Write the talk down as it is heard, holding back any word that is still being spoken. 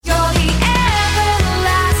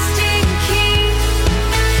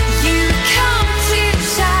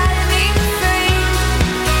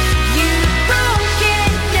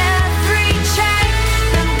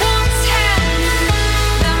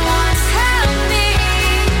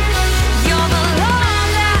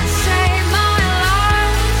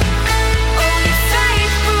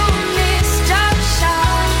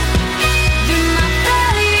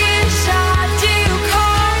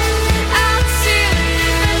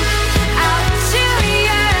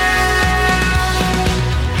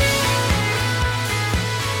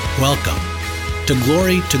to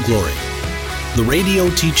Glory, the radio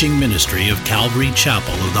teaching ministry of Calvary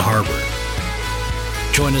Chapel of the Harbor.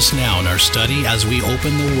 Join us now in our study as we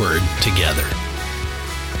open the Word together.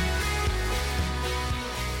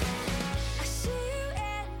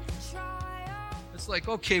 It's like,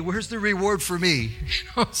 okay, where's the reward for me?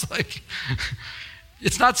 It's like,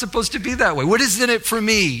 it's not supposed to be that way. What is in it for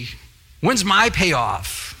me? When's my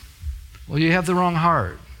payoff? Well, you have the wrong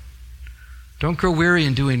heart. Don't grow weary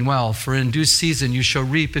in doing well, for in due season you shall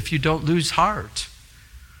reap if you don't lose heart.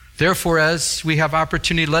 Therefore, as we have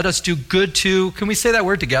opportunity, let us do good to, can we say that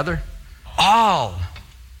word together? All.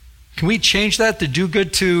 Can we change that to do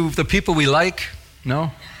good to the people we like?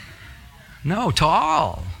 No? No, to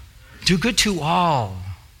all. Do good to all.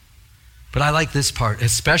 But I like this part,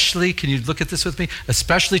 especially, can you look at this with me?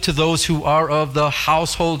 Especially to those who are of the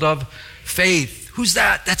household of faith. Who's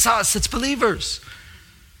that? That's us, it's believers.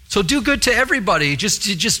 So do good to everybody.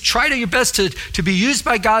 Just try to your best to be used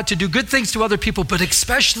by God to do good things to other people, but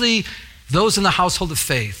especially those in the household of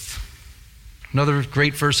faith. Another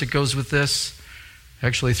great verse that goes with this,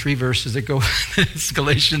 actually 3 verses that go with this,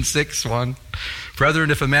 Galatians 6:1.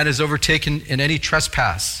 Brethren, if a man is overtaken in any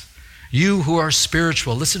trespass, you who are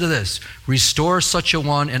spiritual, listen to this, restore such a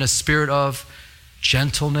one in a spirit of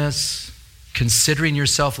gentleness, considering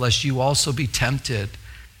yourself lest you also be tempted.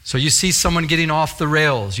 So you see someone getting off the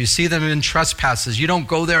rails. You see them in trespasses. You don't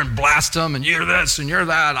go there and blast them and you're this and you're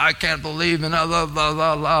that. I can't believe and blah, blah, blah,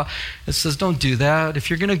 blah, blah. It says don't do that. If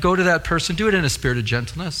you're going to go to that person, do it in a spirit of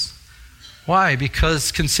gentleness. Why?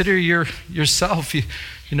 Because consider yourself, you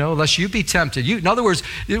know, lest you be tempted. In other words,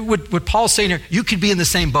 what Paul's saying here, you could be in the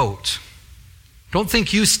same boat. Don't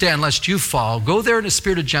think you stand lest you fall. Go there in a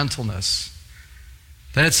spirit of gentleness.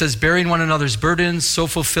 Then it says, bearing one another's burdens, so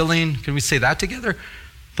fulfilling, can we say that together?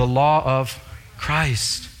 The law of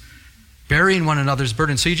Christ. Bearing one another's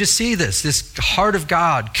burdens. So you just see this heart of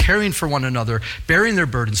God, caring for one another, bearing their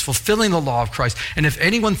burdens, fulfilling the law of Christ. And if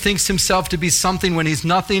anyone thinks himself to be something when he's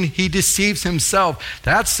nothing, he deceives himself.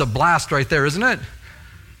 That's a blast right there, isn't it?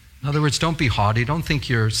 In other words, don't be haughty. Don't think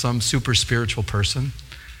you're some super spiritual person,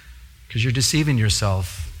 because you're deceiving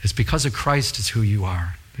yourself. It's because of Christ is who you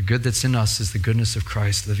are. The good that's in us is the goodness of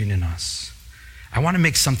Christ living in us. I want to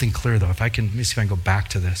make something clear though. Let me see if I can go back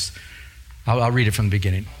to this. I'll read it from the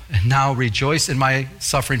beginning. And now rejoice in my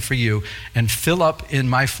suffering for you and fill up in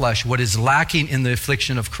my flesh what is lacking in the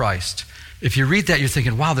affliction of Christ. If you read that, you're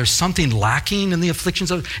thinking, wow, there's something lacking in the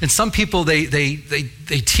afflictions of, and some people, they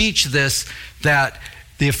teach this, that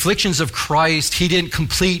the afflictions of Christ, he didn't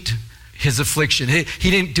complete his affliction.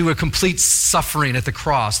 He didn't do a complete suffering at the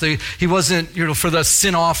cross. He wasn't, for the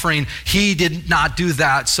sin offering, he did not do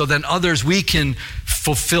that. So then others, we can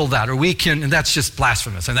fulfill that, and that's just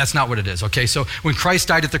blasphemous, and that's not what it is, okay? So when Christ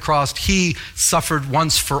died at the cross, he suffered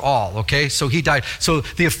once for all, okay? So he died. So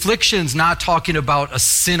the affliction's not talking about a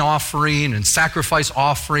sin offering and sacrifice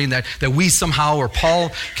offering that we somehow, or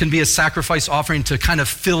Paul can be a sacrifice offering to kind of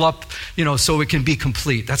fill up, so it can be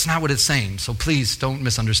complete. That's not what it's saying. So please don't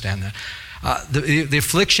misunderstand that. The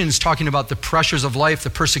affliction is talking about the pressures of life, the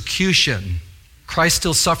persecution. Christ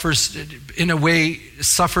still suffers, in a way,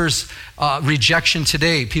 rejection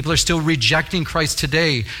today. People are still rejecting Christ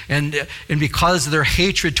today. And because of their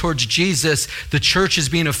hatred towards Jesus, the church is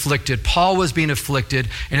being afflicted. Paul was being afflicted,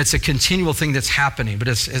 and it's a continual thing that's happening. But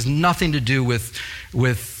it has nothing to do with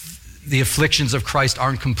the afflictions of Christ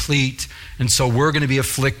aren't complete, and so we're going to be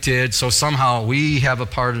afflicted. So somehow we have a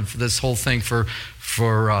part of this whole thing for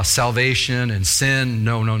salvation and sin.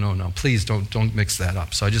 No. Please don't mix that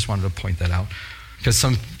up. So I just wanted to point that out, because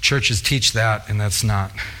some churches teach that, and that's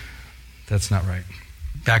not right.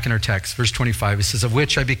 Back in our text, verse 25, it says, of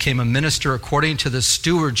which I became a minister according to the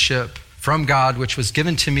stewardship from God, which was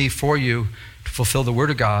given to me for you to fulfill the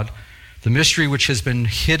word of God, the mystery which has been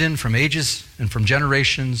hidden from ages and from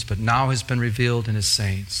generations, but now has been revealed in his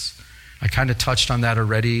saints. I kind of touched on that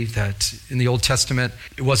already, that in the Old Testament,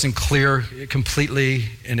 it wasn't clear completely,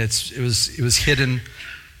 and it was hidden,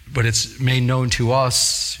 but it's made known to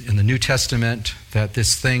us in the New Testament that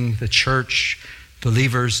this thing, the church,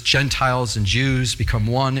 believers, Gentiles and Jews become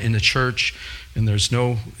one in the church, and there's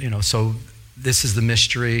no, so this is the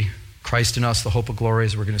mystery, Christ in us, the hope of glory,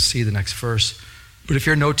 as we're going to see the next verse. But if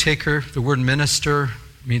you're a note taker, the word minister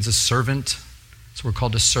means a servant, so we're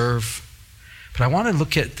called to serve. But I want to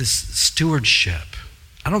look at this stewardship.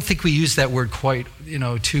 I don't think we use that word quite,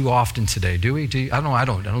 too often today, do we? I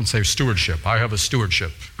don't say stewardship. I have a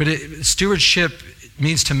stewardship. But stewardship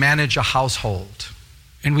means to manage a household.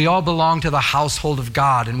 And we all belong to the household of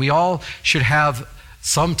God. And we all should have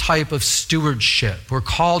some type of stewardship. We're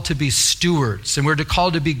called to be stewards, and we're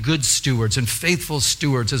called to be good stewards and faithful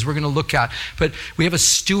stewards, as we're going to look at. But we have a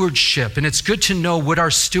stewardship, and it's good to know what our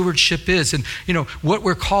stewardship is and, what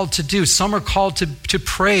we're called to do. Some are called to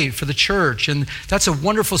pray for the church, and that's a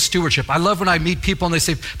wonderful stewardship. I love when I meet people and they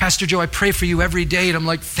say, Pastor Joe, I pray for you every day. And I'm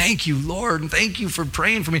like, thank you, Lord, and thank you for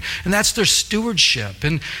praying for me. And that's their stewardship.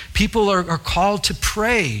 And people are called to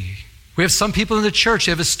pray. We have some people in the church,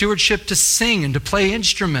 they have a stewardship to sing and to play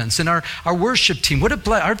instruments. And our worship team,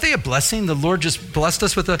 aren't they a blessing? The Lord just blessed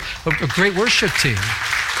us with a great worship team.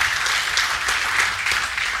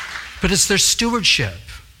 But it's their stewardship.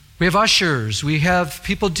 We have ushers, we have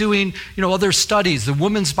people doing, other studies, the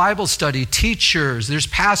women's Bible study, teachers, there's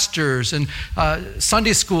pastors and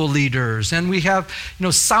Sunday school leaders, and we have,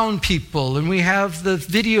 sound people, and we have the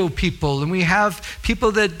video people, and we have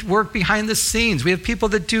people that work behind the scenes. We have people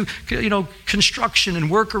that do, construction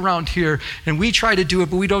and work around here, and we try to do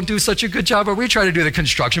it, but we don't do such a good job, or we try to do the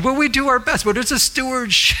construction, but we do our best, but it's a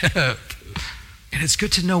stewardship. And it's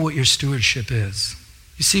good to know what your stewardship is.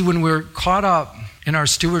 You see, when we're caught up in our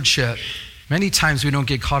stewardship, many times we don't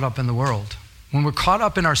get caught up in the world. When we're caught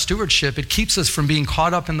up in our stewardship, it keeps us from being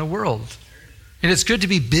caught up in the world. And it's good to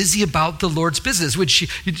be busy about the Lord's business, which,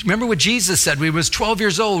 remember what Jesus said when he was 12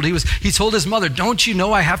 years old? He told his mother, don't you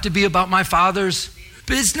know I have to be about my Father's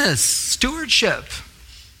business, stewardship.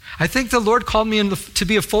 I think the Lord called me to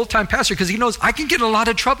be a full-time pastor because he knows I can get in a lot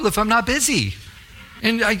of trouble if I'm not busy.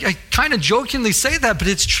 And I kind of jokingly say that, but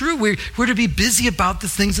it's true. We're to be busy about the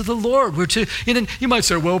things of the Lord. You might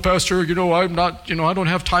say, well, Pastor, I'm not, I don't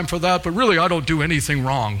have time for that, but really I don't do anything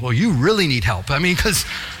wrong. Well, you really need help. I mean, because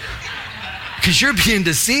you're being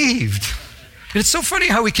deceived. And it's so funny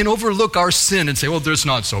how we can overlook our sin and say, well, that's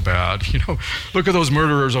not so bad. Look at those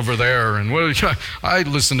murderers over there. And I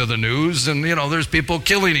listen to the news and, there's people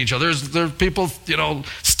killing each other. There's people,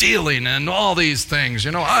 stealing and all these things.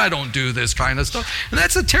 I don't do this kind of stuff. And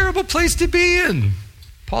that's a terrible place to be in.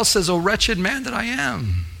 Paul says, oh, wretched man that I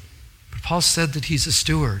am. But Paul said that he's a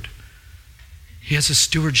steward. He has a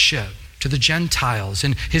stewardship to the Gentiles,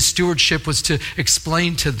 and his stewardship was to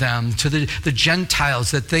explain to them, to the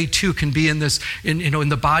Gentiles, that they too can be in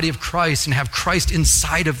the body of Christ and have Christ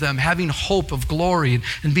inside of them, having hope of glory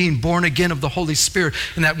and being born again of the Holy Spirit,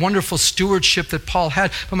 and that wonderful stewardship that Paul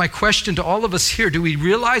had. But my question to all of us here, do we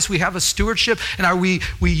realize we have a stewardship, and are we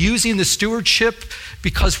using the stewardship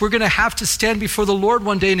because we're going to have to stand before the Lord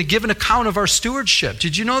one day and give an account of our stewardship?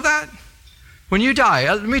 Did you know that? When you die,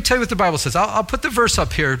 let me tell you what the Bible says. I'll put the verse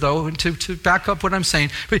up here, though, to back up what I'm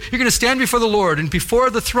saying. But you're going to stand before the Lord and before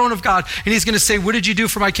the throne of God, and he's going to say, what did you do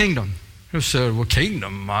for my kingdom? You said, well,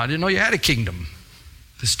 kingdom? I didn't know you had a kingdom.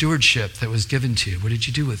 The stewardship that was given to you, what did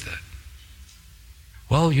you do with it?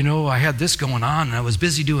 Well, I had this going on, and I was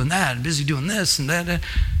busy doing that, and busy doing this and that.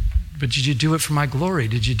 But did you do it for my glory?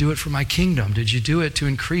 Did you do it for my kingdom? Did you do it to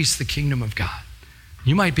increase the kingdom of God?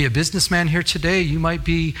 You might be a businessman here today. You might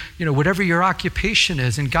be, whatever your occupation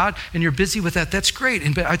is, and you're busy with that. That's great.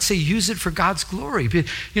 But I'd say use it for God's glory.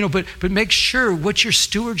 But make sure what your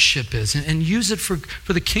stewardship is, and use it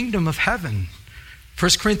for the kingdom of heaven.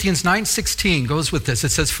 1 Corinthians 9:16 goes with this. It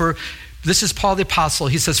says, this is Paul the apostle.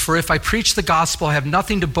 He says, for if I preach the gospel, I have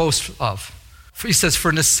nothing to boast of. He says,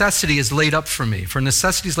 for necessity is laid up for me. For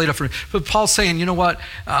necessity is laid up for me. But Paul's saying, you know what?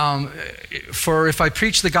 For if I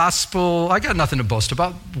preach the gospel, I got nothing to boast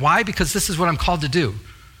about. Why? Because this is what I'm called to do.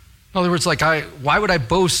 In other words, why would I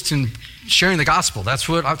boast in sharing the gospel? That's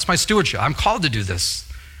my stewardship. I'm called to do this.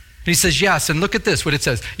 And he says, yes. And look at this, what it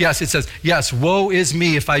says. Yes, it says, yes, woe is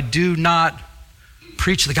me if I do not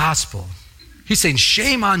preach the gospel. He's saying,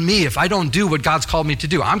 shame on me if I don't do what God's called me to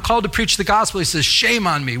do. I'm called to preach the gospel. He says, shame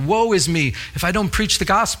on me. Woe is me if I don't preach the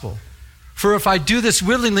gospel. For if I do this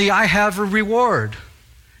willingly, I have a reward.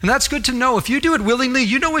 And that's good to know. If you do it willingly,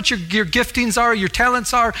 you know what your giftings are, your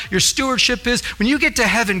talents are, your stewardship is. When you get to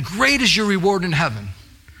heaven, great is your reward in heaven.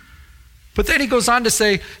 But then he goes on to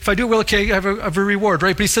say, if I do it well, okay, I have a reward,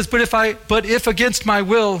 right? But he says, but if against my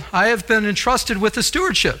will, I have been entrusted with the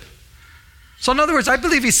stewardship. So in other words, I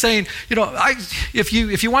believe he's saying,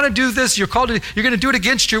 if you want to do this, you're going to do it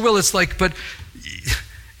against your will. It's like, but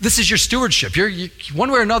this is your stewardship.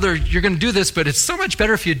 One way or another, you're going to do this, but it's so much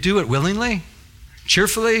better if you do it willingly,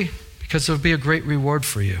 cheerfully, because it'll be a great reward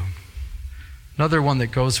for you. Another one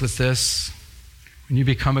that goes with this, when you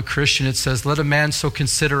become a Christian, it says, let a man so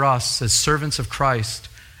consider us as servants of Christ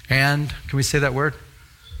and, can we say that word?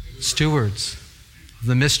 Stewards of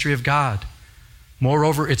the mystery of God.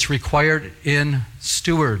 Moreover, it's required in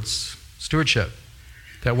stewardship,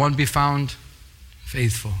 that one be found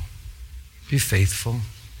faithful. Be faithful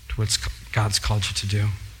to what God's called you to do.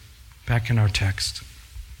 Back in our text.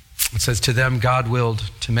 It says, to them God willed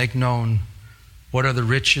to make known what are the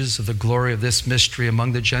riches of the glory of this mystery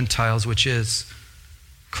among the Gentiles, which is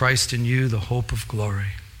Christ in you, the hope of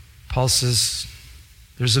glory. Paul says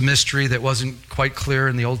there's a mystery that wasn't quite clear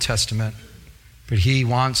in the Old Testament, but he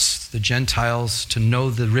wants the Gentiles to know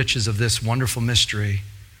the riches of this wonderful mystery.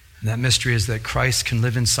 And that mystery is that Christ can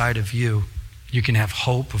live inside of you. You can have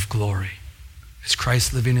hope of glory. Is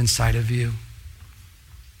Christ living inside of you?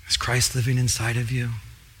 Is Christ living inside of you?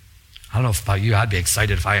 I don't know about you. I'd be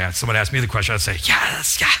excited if someone asked me the question. I'd say,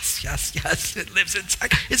 yes, yes, yes, yes. It lives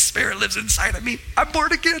inside. His Spirit lives inside of me. I'm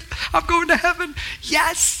born again. I'm going to heaven.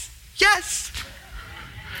 Yes, yes.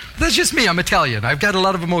 That's just me. I'm Italian. I've got a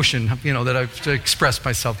lot of emotion, that I've expressed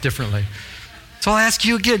myself differently. So I'll ask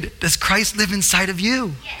you again, does Christ live inside of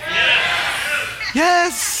you? Yes.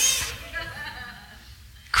 Yes.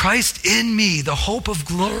 Christ in me, the hope of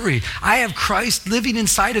glory. I have Christ living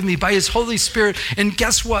inside of me by his Holy Spirit. And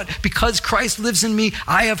guess what? Because Christ lives in me,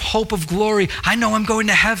 I have hope of glory. I know I'm going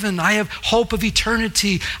to heaven. I have hope of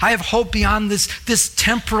eternity. I have hope beyond this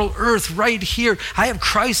temporal earth right here. I have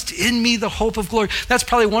Christ in me, the hope of glory. That's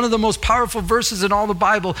probably one of the most powerful verses in all the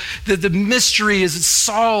Bible. The mystery is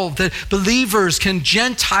solved, that believers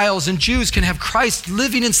Gentiles and Jews can have Christ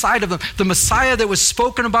living inside of them. The Messiah that was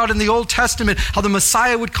spoken about in the Old Testament, how the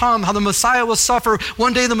Messiah would come, how the Messiah will suffer.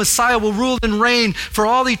 One day the Messiah will rule and reign for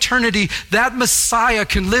all eternity. That Messiah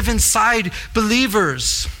can live inside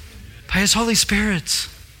believers by his Holy Spirit.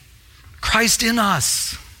 Christ in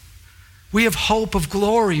us. We have hope of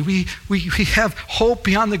glory. We have hope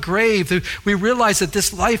beyond the grave. We realize that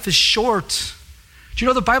this life is short. Do you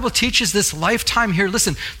know the Bible teaches this lifetime here?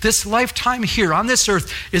 Listen, this lifetime here on this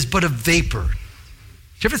earth is but a vapor.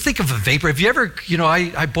 Do you ever think of a vapor? Have you ever,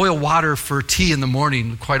 I boil water for tea in the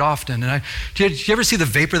morning quite often. And do you ever see the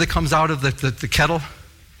vapor that comes out of the kettle?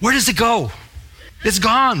 Where does it go? It's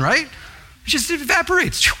gone, right? It just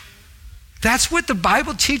evaporates. That's what the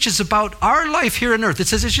Bible teaches about our life here on earth. It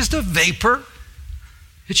says it's just a vapor.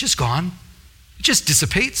 It's just gone. It just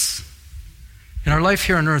dissipates. And our life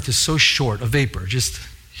here on earth is so short, a vapor, just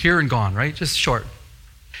here and gone, right? Just short.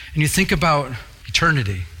 And you think about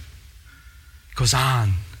eternity. It goes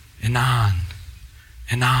on and on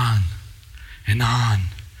and on and on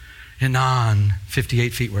and on,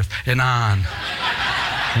 58 feet worth, and on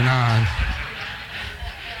and on.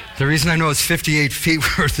 The reason I know it's 58 feet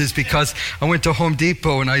worth is because I went to Home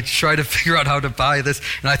Depot and I tried to figure out how to buy this,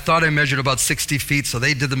 and I thought I measured about 60 feet, so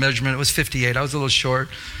they did the measurement. It was 58. I was a little short.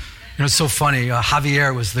 It's so funny.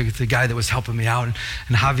 Javier was the guy that was helping me out.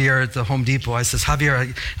 And Javier at the Home Depot, I says,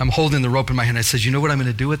 Javier, I'm holding the rope in my hand. I says, you know what I'm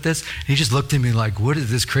going to do with this? And he just looked at me like, what is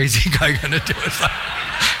this crazy guy going to do?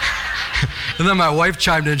 And then my wife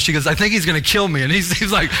chimed in. She goes, I think he's going to kill me. And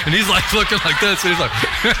he's like looking like this. And he's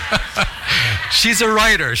like, she's a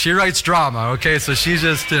writer. She writes drama, okay? So she's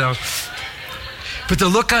just, But the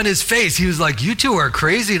look on his face, he was like, you two are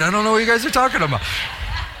crazy, and I don't know what you guys are talking about.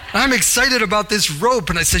 I'm excited about this rope.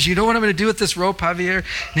 And I says, you know what I'm going to do with this rope, Javier?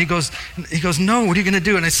 And he goes, no, what are you going to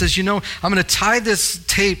do? And I says, I'm going to tie this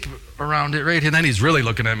tape around it right here. And then he's really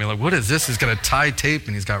looking at me like, what is this? He's going to tie tape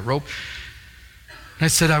and he's got rope. And I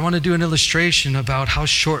said, I want to do an illustration about how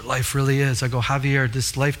short life really is. I go, Javier,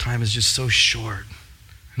 this lifetime is just so short.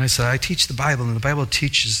 And I said, I teach the Bible, and the Bible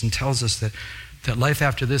teaches and tells us that life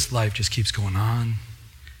after this life just keeps going on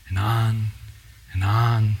and on and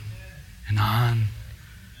on and on.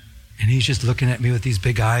 And he's just looking at me with these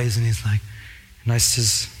big eyes, and he's like, and I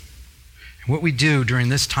says, and what we do during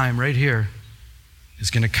this time right here is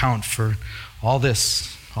going to count for all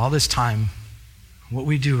this time, what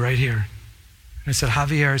we do right here. And I said,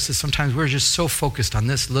 Javier, I said, sometimes we're just so focused on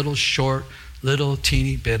this little short, little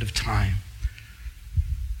teeny bit of time.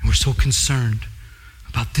 And we're so concerned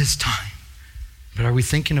about this time. But are we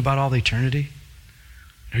thinking about all eternity?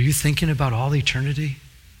 Are you thinking about all eternity?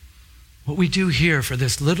 What we do here for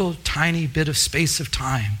this little tiny bit of space of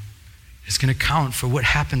time is going to count for what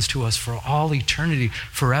happens to us for all eternity,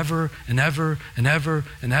 forever and ever and ever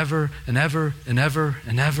and ever and ever and ever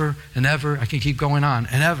and ever and ever. I can keep going on,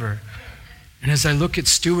 and ever. And as I look at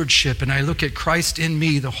stewardship and I look at Christ in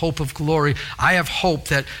me, the hope of glory, I have hope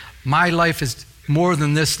that my life is more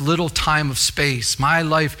than this little time of space. My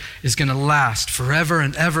life is going to last forever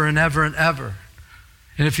and ever and ever and ever.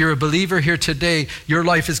 And if you're a believer here today, your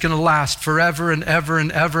life is going to last forever and ever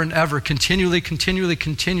and ever and ever, continually, continually,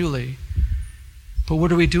 continually. But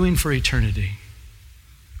what are we doing for eternity?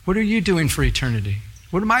 What are you doing for eternity?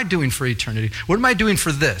 What am I doing for eternity? What am I doing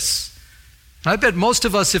for this? I bet most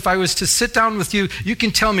of us, if I was to sit down with you, you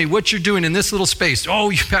can tell me what you're doing in this little space.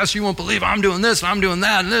 Oh, Pastor, you won't believe I'm doing this, and I'm doing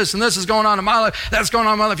that, and this is going on in my life, that's going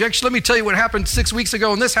on in my life. Actually, let me tell you what happened 6 weeks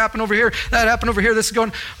ago, and this happened over here, that happened over here, this is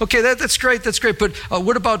going, okay, that's great. But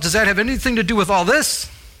what about, does that have anything to do with all this?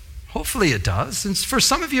 Hopefully it does. And for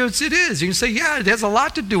some of you, it is. You can say, yeah, it has a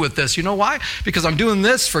lot to do with this. You know why? Because I'm doing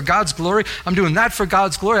this for God's glory. I'm doing that for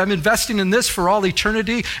God's glory. I'm investing in this for all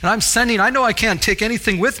eternity. And I'm sending, I know I can't take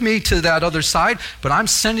anything with me to that other side, but I'm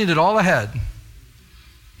sending it all ahead.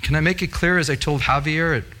 Can I make it clear, as I told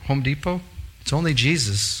Javier at Home Depot? It's only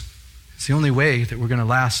Jesus. It's the only way that we're going to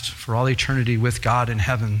last for all eternity with God in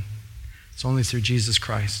heaven. It's only through Jesus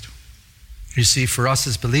Christ. You see, for us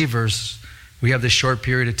as believers, we have this short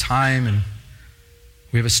period of time, and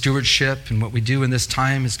we have a stewardship, and what we do in this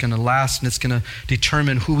time is going to last, and it's going to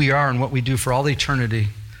determine who we are and what we do for all eternity.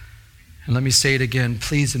 And let me say it again,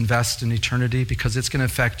 please invest in eternity, because it's going to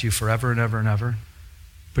affect you forever and ever and ever.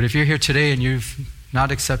 But if you're here today and you've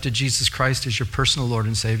not accepted Jesus Christ as your personal Lord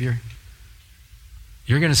and Savior,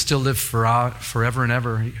 you're going to still live forever and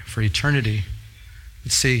ever, for eternity.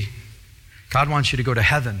 But see, God wants you to go to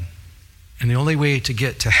heaven. And the only way to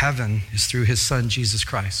get to heaven is through his Son, Jesus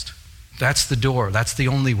Christ. That's the door. That's the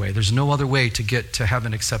only way. There's no other way to get to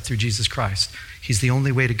heaven except through Jesus Christ. He's the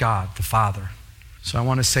only way to God, the Father. So I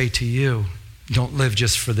want to say to you, don't live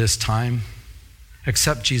just for this time.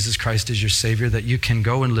 Accept Jesus Christ as your Savior, that you can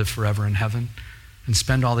go and live forever in heaven and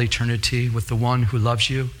spend all eternity with the one who loves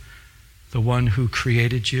you, the one who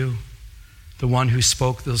created you, the one who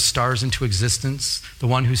spoke those stars into existence, the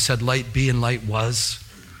one who said, light be, and light was.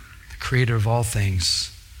 Creator of all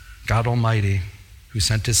things, God Almighty, who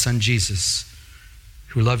sent his Son Jesus,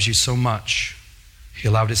 who loves you so much, he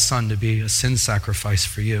allowed his Son to be a sin sacrifice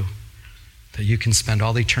for you, that you can spend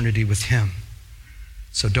all eternity with him.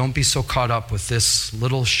 So don't be so caught up with this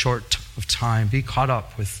little short of time. Be caught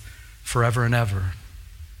up with forever and ever,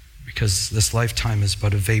 because this lifetime is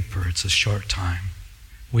but a vapor. It's a short time.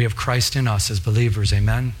 We have Christ in us as believers,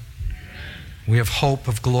 amen? We have hope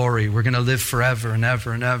of glory. We're going to live forever and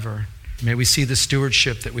ever and ever. May we see the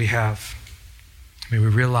stewardship that we have. May we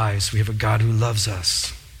realize we have a God who loves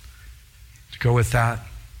us. To go with that,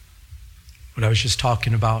 what I was just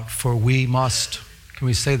talking about, for we must, can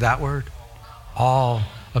we say that word? All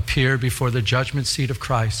appear before the judgment seat of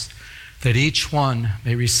Christ, that each one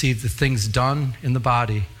may receive the things done in the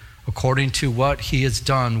body according to what he has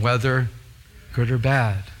done, whether good or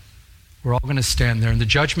bad. We're all going to stand there. And the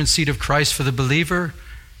judgment seat of Christ for the believer,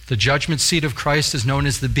 the judgment seat of Christ is known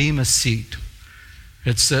as the Bema seat.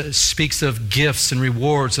 It speaks of gifts and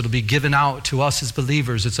rewards that will be given out to us as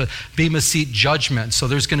believers. It's a Bema seat judgment. So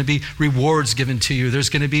there's going to be rewards given to you. There's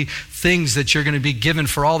going to be things that you're going to be given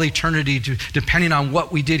for all eternity, depending on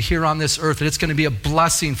what we did here on this earth. And it's going to be a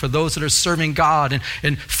blessing for those that are serving God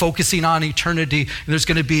and focusing on eternity. And it's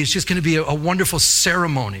just going to be a wonderful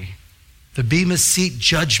ceremony. The Bema seat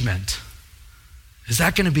judgment. Is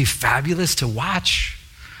that going to be fabulous to watch?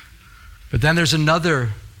 But then there's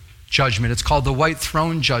another judgment. It's called the white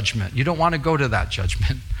throne judgment. You don't want to go to that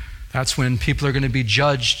judgment. That's when people are going to be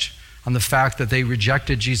judged on the fact that they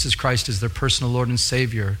rejected Jesus Christ as their personal Lord and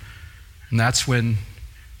Savior. And that's when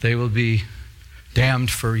they will be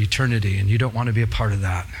damned for eternity, and you don't want to be a part of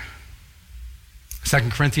that.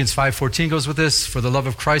 2 Corinthians 5:14 goes with this. For the love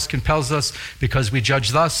of Christ compels us, because we judge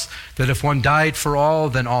thus, that if one died for all,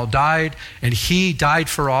 then all died. And he died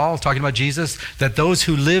for all, talking about Jesus, that those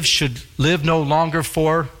who live should live no longer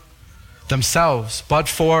for themselves, but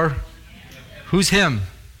for, who's him?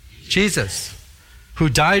 Jesus, who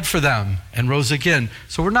died for them and rose again.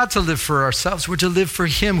 So we're not to live for ourselves, we're to live for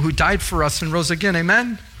him who died for us and rose again.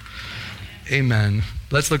 Amen? Amen.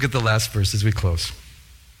 Let's look at the last verse as we close.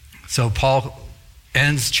 So Paul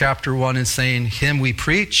ends chapter 1 in saying, him we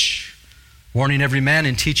preach, warning every man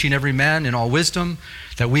and teaching every man in all wisdom,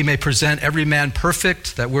 that we may present every man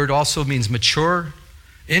perfect. That word also means mature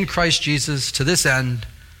in Christ Jesus. To this end,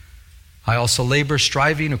 I also labor,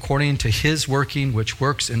 striving according to his working, which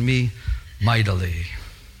works in me mightily.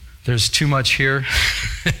 There's too much here.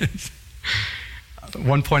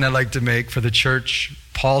 One point I'd like to make for the church,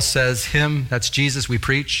 Paul says, him, that's Jesus, we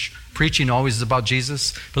preach. Preaching always is about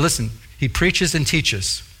Jesus. But listen, he preaches and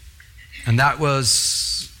teaches. And that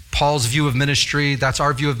was Paul's view of ministry. That's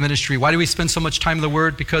our view of ministry. Why do we spend so much time in the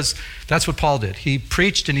Word? Because that's what Paul did. He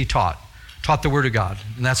preached and he taught the Word of God.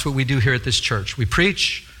 And that's what we do here at this church. We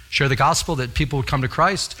preach, share the gospel that people would come to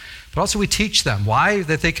Christ, but also we teach them. Why?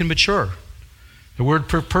 That they can mature. The word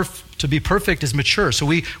to be perfect is mature. So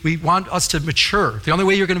we want us to mature. The only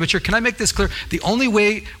way you're going to mature, can I make this clear? The only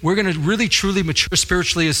way we're going to really truly mature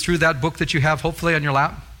spiritually is through that book that you have hopefully on your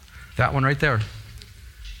lap. That one right there.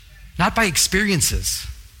 Not by experiences.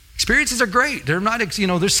 Experiences are great. They're not,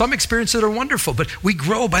 there's some experiences that are wonderful, but we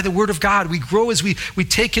grow by the word of God. We grow as we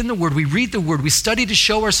take in the word, we read the word, we study to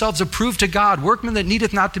show ourselves approved to God, workmen that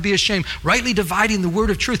needeth not to be ashamed, rightly dividing the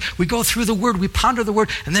word of truth. We go through the word, we ponder the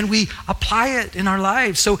word, and then we apply it in our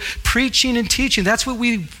lives. So preaching and teaching, that's what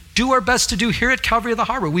we do our best to do here at Calvary of the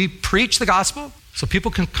Harbor. We preach the gospel so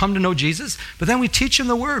people can come to know Jesus, but then we teach them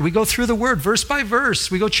the word. We go through the word verse by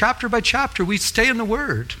verse. We go chapter by chapter. We stay in the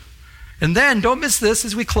word. And then, don't miss this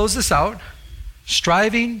as we close this out,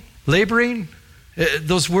 striving, laboring,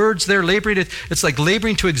 those words there, laboring, it's like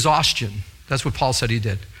laboring to exhaustion. That's what Paul said he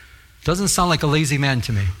did. Doesn't sound like a lazy man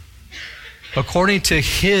to me. According to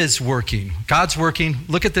his working, God's working,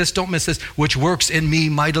 look at this, don't miss this, which works in me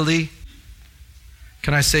mightily.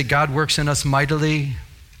 Can I say God works in us mightily?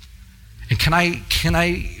 And can I,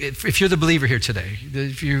 if you're the believer here today,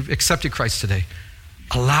 if you've accepted Christ today,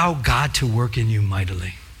 allow God to work in you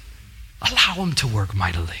mightily. Allow him to work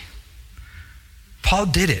mightily. Paul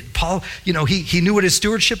did it. Paul, he knew what his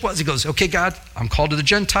stewardship was. He goes, okay, God, I'm called to the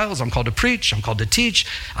Gentiles. I'm called to preach. I'm called to teach.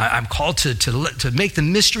 I'm called to make the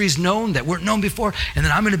mysteries known that weren't known before. And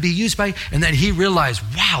then I'm going to be used by, and then he realized,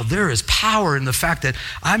 wow, there is power in the fact that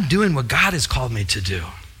I'm doing what God has called me to do.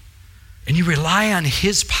 And you rely on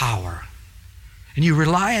his power. And you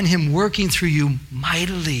rely on him working through you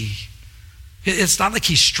mightily. It's not like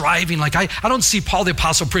he's striving. Like I don't see Paul the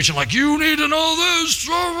Apostle preaching like, you need to know this.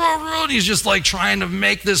 And he's just like trying to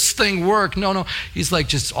make this thing work. No. He's like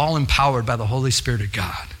just all empowered by the Holy Spirit of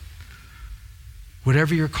God.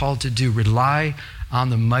 Whatever you're called to do, rely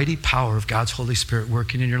on the mighty power of God's Holy Spirit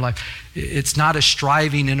working in your life. It's not a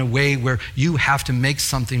striving in a way where you have to make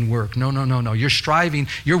something work. No. You're striving,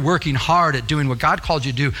 you're working hard at doing what God called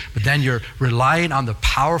you to do, but then you're relying on the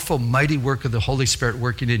powerful, mighty work of the Holy Spirit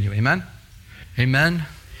working in you. Amen? Amen?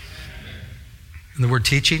 And the word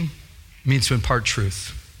teaching means to impart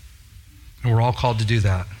truth. And we're all called to do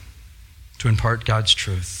that, to impart God's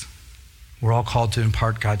truth. We're all called to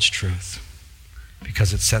impart God's truth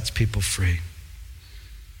because it sets people free.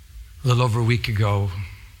 A little over a week ago,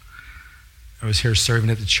 I was here serving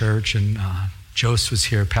at the church, and Jose was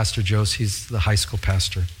here, Pastor Jose. He's the high school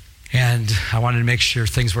pastor. And I wanted to make sure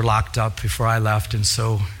things were locked up before I left, and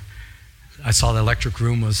so I saw the electric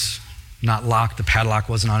room was not locked. The padlock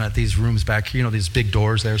wasn't on it. These rooms back here, these big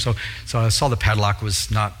doors there. So I saw the padlock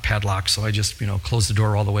was not padlocked. So I just, closed the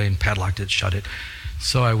door all the way and padlocked it, shut it.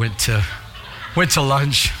 So I went to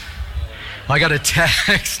lunch. I got a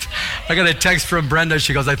text from Brenda.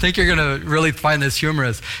 She goes, I think you're going to really find this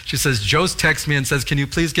humorous. She says, Jose texts me and says, can you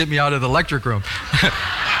please get me out of the electric room?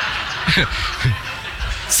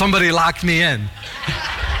 Somebody locked me in.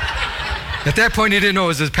 At that point, he didn't know it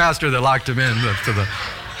was his pastor that locked him in.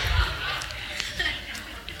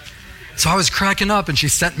 So I was cracking up, and she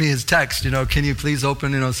sent me his text, can you please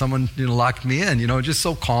open, someone, locked me in, just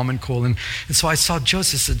so calm and cool. And so I saw Jose. I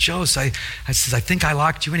said, Jose, I said, I think I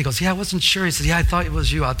locked you in. He goes, yeah, I wasn't sure. He said, yeah, I thought it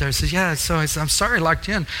was you out there. I said, yeah. So I said, I'm sorry I locked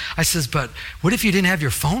you in. I says, but what if you didn't have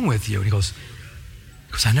your phone with you? And he goes,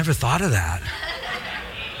 I never thought of that.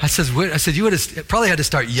 I said, you would have probably had to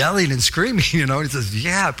start yelling and screaming, And he says,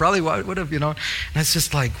 yeah, probably would have, And it's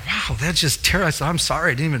just like, wow, that's just terrible. I said, I'm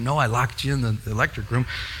sorry. I didn't even know I locked you in the electric room.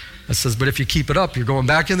 I says, but if you keep it up, you're going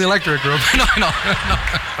back in the electric room.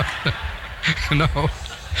 No.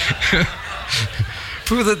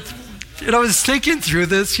 I was thinking through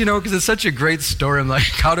this, because it's such a great story. I'm like,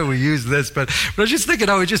 how do we use this? But I was just thinking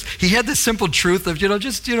how he had this simple truth of,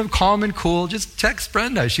 just calm and cool. Just text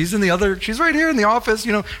Brenda. She's right here in the office,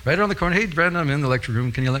 right around the corner. Hey, Brenda, I'm in the electric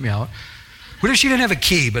room. Can you let me out? What if she didn't have a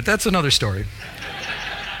key? But that's another story.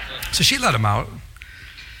 So she let him out.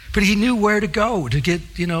 But he knew where to go to get,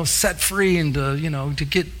 set free and to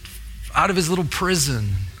get out of his little prison.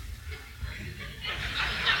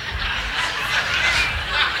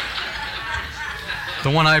 The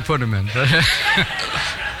one I put him in.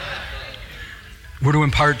 We're to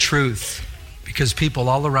impart truth because people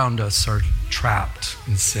all around us are trapped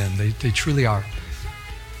in sin. They truly are.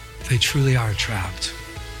 They truly are trapped.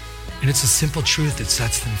 And it's a simple truth that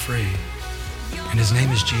sets them free. And his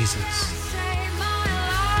name is Jesus.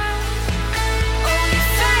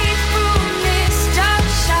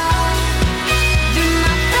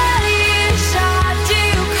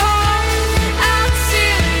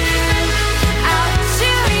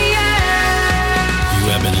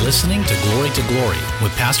 Listening to Glory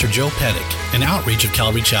with Pastor Joe Pettick, an outreach of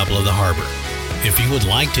Calvary Chapel of the Harbor. If you would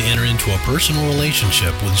like to enter into a personal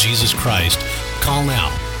relationship with Jesus Christ, call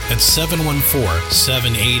now at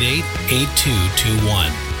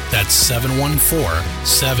 714-788-8221. That's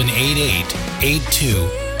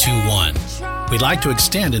 714-788-8221. 821. We'd like to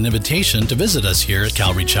extend an invitation to visit us here at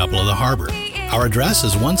Calvary Chapel of the Harbor. Our address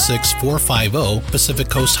is 16450 Pacific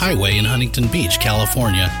Coast Highway in Huntington Beach,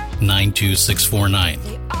 California, 92649.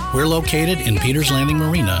 We're located in Peters Landing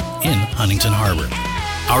Marina in Huntington Harbor.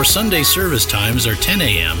 Our Sunday service times are 10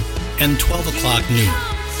 a.m. and 12 o'clock noon.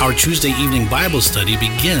 Our Tuesday evening Bible study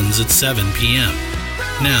begins at 7 p.m.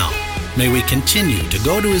 Now, may we continue to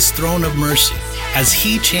go to His throne of mercy as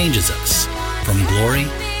He changes us from glory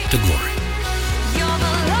to glory.